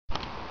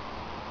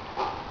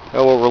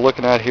Well, what we're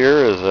looking at here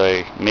is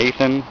a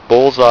Nathan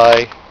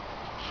Bullseye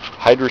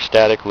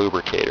Hydrostatic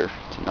Lubricator.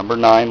 It's a number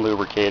 9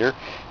 lubricator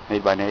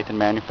made by Nathan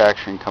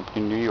Manufacturing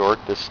Company in New York.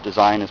 This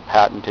design is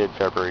patented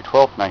February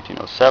 12,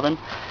 1907.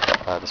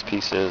 This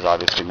piece is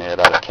obviously made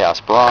out of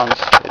cast bronze.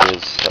 It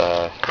is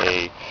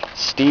a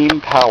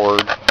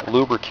steam-powered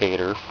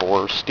lubricator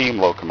for steam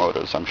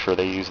locomotives. I'm sure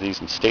they use these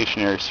in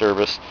stationary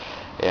service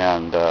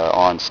and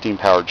on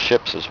steam-powered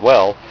ships as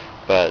well.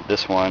 But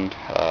this one,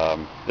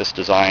 this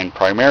design,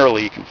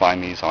 primarily you can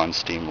find these on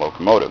steam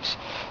locomotives.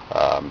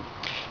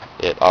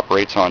 It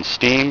operates on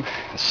steam.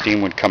 The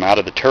steam would come out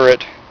of the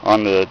turret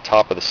on the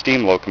top of the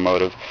steam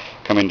locomotive,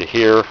 come into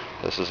here.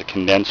 This is a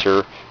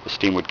condenser. The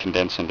steam would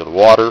condense into the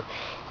water.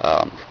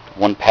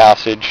 One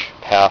passage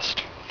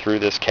passed through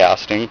this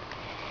casting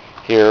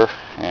here,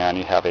 and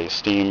you have a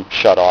steam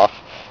shutoff,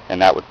 and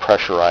that would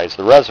pressurize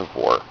the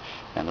reservoir.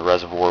 And the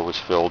reservoir was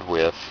filled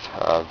with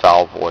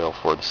valve oil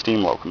for the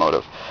steam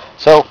locomotive.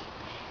 So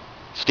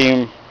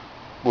steam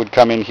would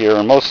come in here,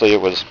 and mostly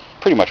it was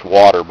pretty much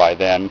water by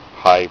then,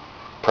 high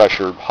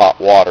pressure hot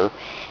water,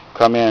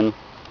 come in,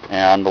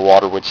 and the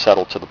water would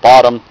settle to the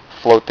bottom,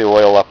 float the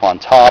oil up on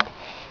top,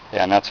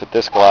 and that's what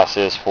this glass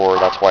is for.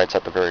 That's why it's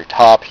at the very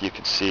top. You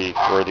can see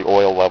where the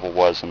oil level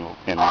was in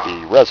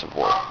the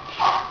reservoir.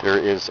 There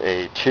is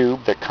a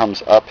tube that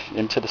comes up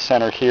into the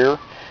center here,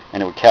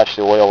 and it would catch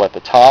the oil at the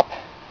top,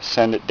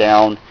 send it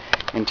down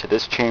into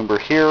this chamber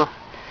here,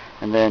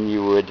 and then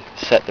you would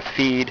set the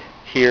feed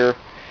here.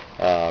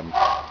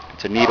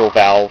 It's a needle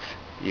valve.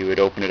 You would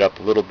open it up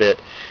a little bit,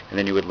 and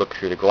then you would look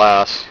through the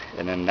glass,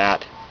 and then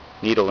that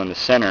needle in the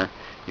center,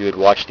 you would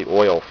watch the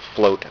oil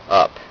float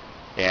up.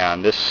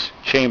 And this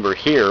chamber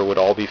here would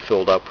all be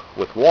filled up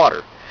with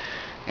water.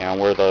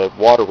 And where the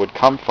water would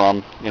come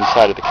from,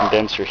 inside of the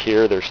condenser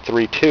here, there's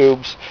 3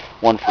 tubes,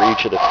 one for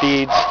each of the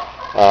feeds.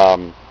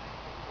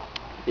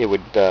 It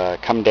would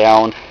come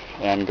down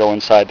and go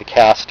inside the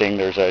casting.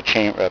 There's a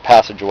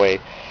passageway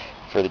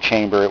for the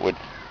chamber. It would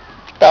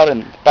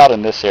about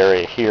in this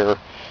area here.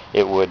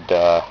 It would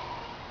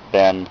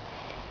then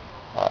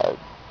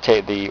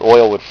the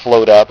oil would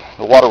float up.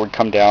 The water would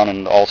come down,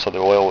 and also the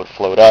oil would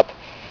float up,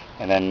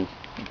 and then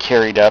be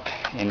carried up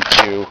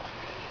into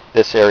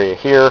this area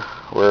here,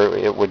 where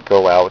it would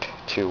go out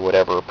to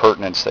whatever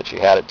appurtenance that you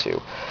had it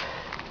to.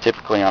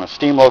 Typically on a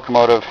steam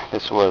locomotive,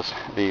 this was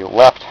the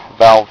left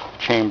valve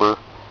chamber,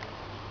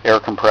 air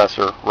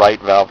compressor,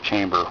 right valve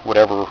chamber.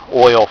 Whatever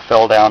oil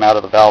fell down out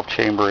of the valve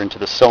chamber into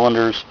the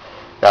cylinders,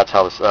 that's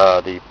how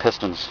the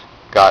pistons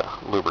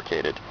got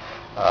lubricated.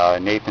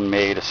 Nathan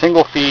made a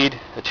single feed,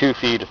 a 2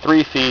 feed, a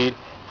 3 feed,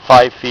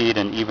 5 feed,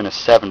 and even a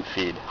 7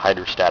 feed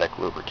hydrostatic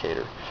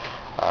lubricator.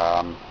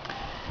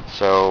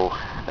 So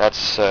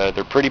that's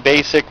they're pretty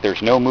basic.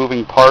 There's no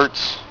moving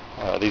parts.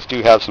 These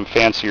do have some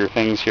fancier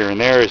things here and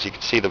there. As you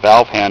can see, the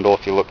valve handle,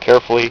 if you look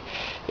carefully,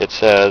 it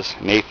says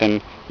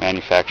Nathan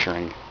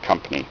Manufacturing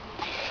Company.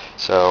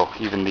 So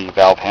even the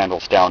valve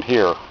handles down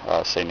here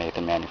say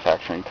Nathan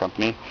Manufacturing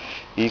Company.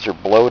 These are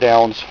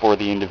blowdowns for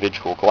the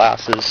individual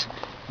glasses.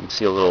 You can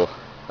see a little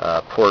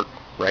port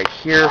right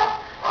here.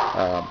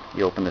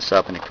 You open this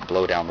up and it can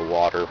blow down the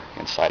water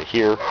inside of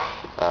here.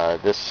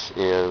 This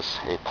is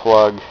a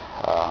plug.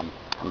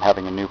 I'm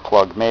having a new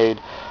plug made,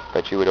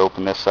 but you would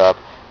open this up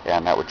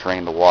and that would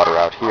drain the water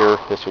out here.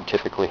 This would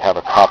typically have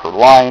a copper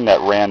line that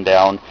ran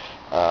down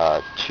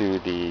to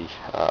the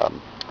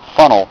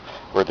funnel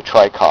where the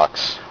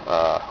tricocks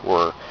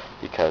were,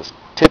 because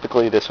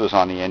typically this was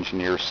on the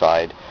engineer's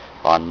side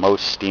on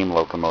most steam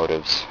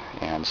locomotives,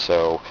 and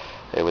so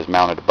it was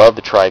mounted above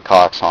the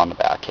tricocks on the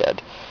back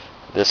head.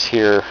 This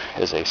here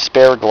is a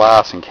spare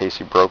glass in case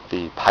you broke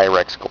the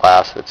Pyrex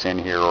glass that's in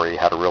here, or you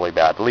had a really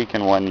bad leak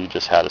in one, you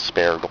just had a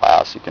spare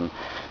glass. You can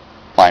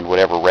find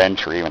whatever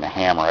wrench or even a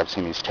hammer. I've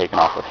seen these taken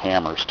off with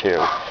hammers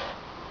too.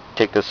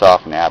 Take this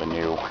off and add a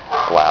new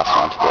glass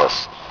onto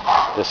this.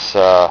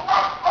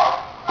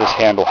 This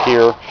handle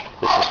here,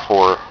 this is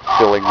for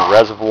filling the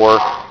reservoir.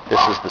 This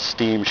is the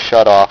steam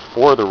shutoff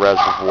for the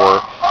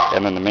reservoir,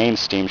 and then the main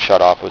steam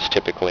shutoff was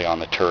typically on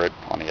the turret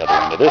on the other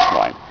end of this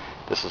line.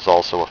 This is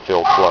also a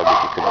fill plug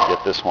if you couldn't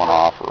get this one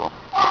off, or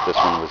if this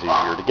one was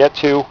easier to get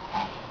to.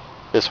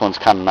 This one's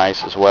kind of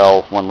nice as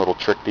well. One little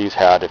trick these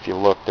had, if you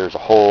look, there's a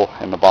hole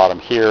in the bottom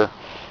here,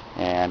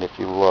 and if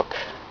you look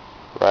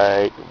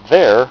right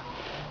there,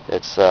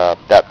 it's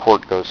that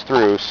port goes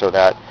through, so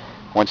that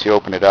once you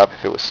open it up,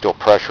 if it was still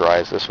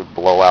pressurized, this would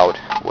blow out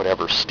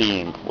whatever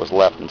steam was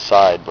left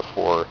inside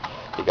before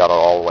you got it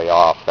all the way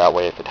off. That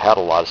way, if it had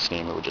a lot of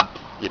steam, it would just,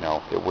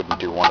 it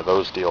wouldn't do one of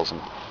those deals and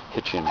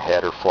hit you in the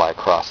head or fly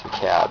across the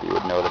cab. You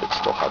would know that it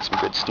still had some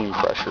good steam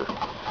pressure.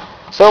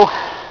 So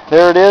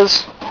there it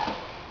is.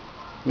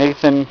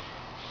 Nathan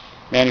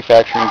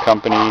Manufacturing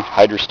Company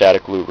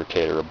Hydrostatic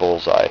Lubricator, a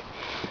Bullseye.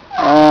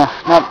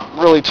 Not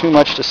really too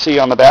much to see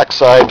on the back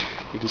side.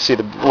 You can see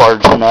the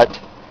large nut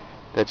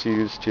that's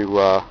used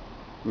to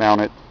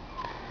mount it,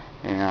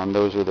 and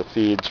those are the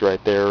feeds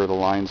right there, or the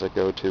lines that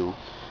go to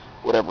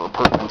whatever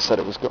appurtenance that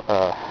it was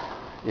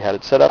you had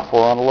it set up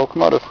for on a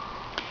locomotive.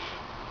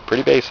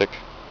 Pretty basic.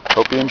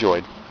 Hope you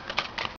enjoyed.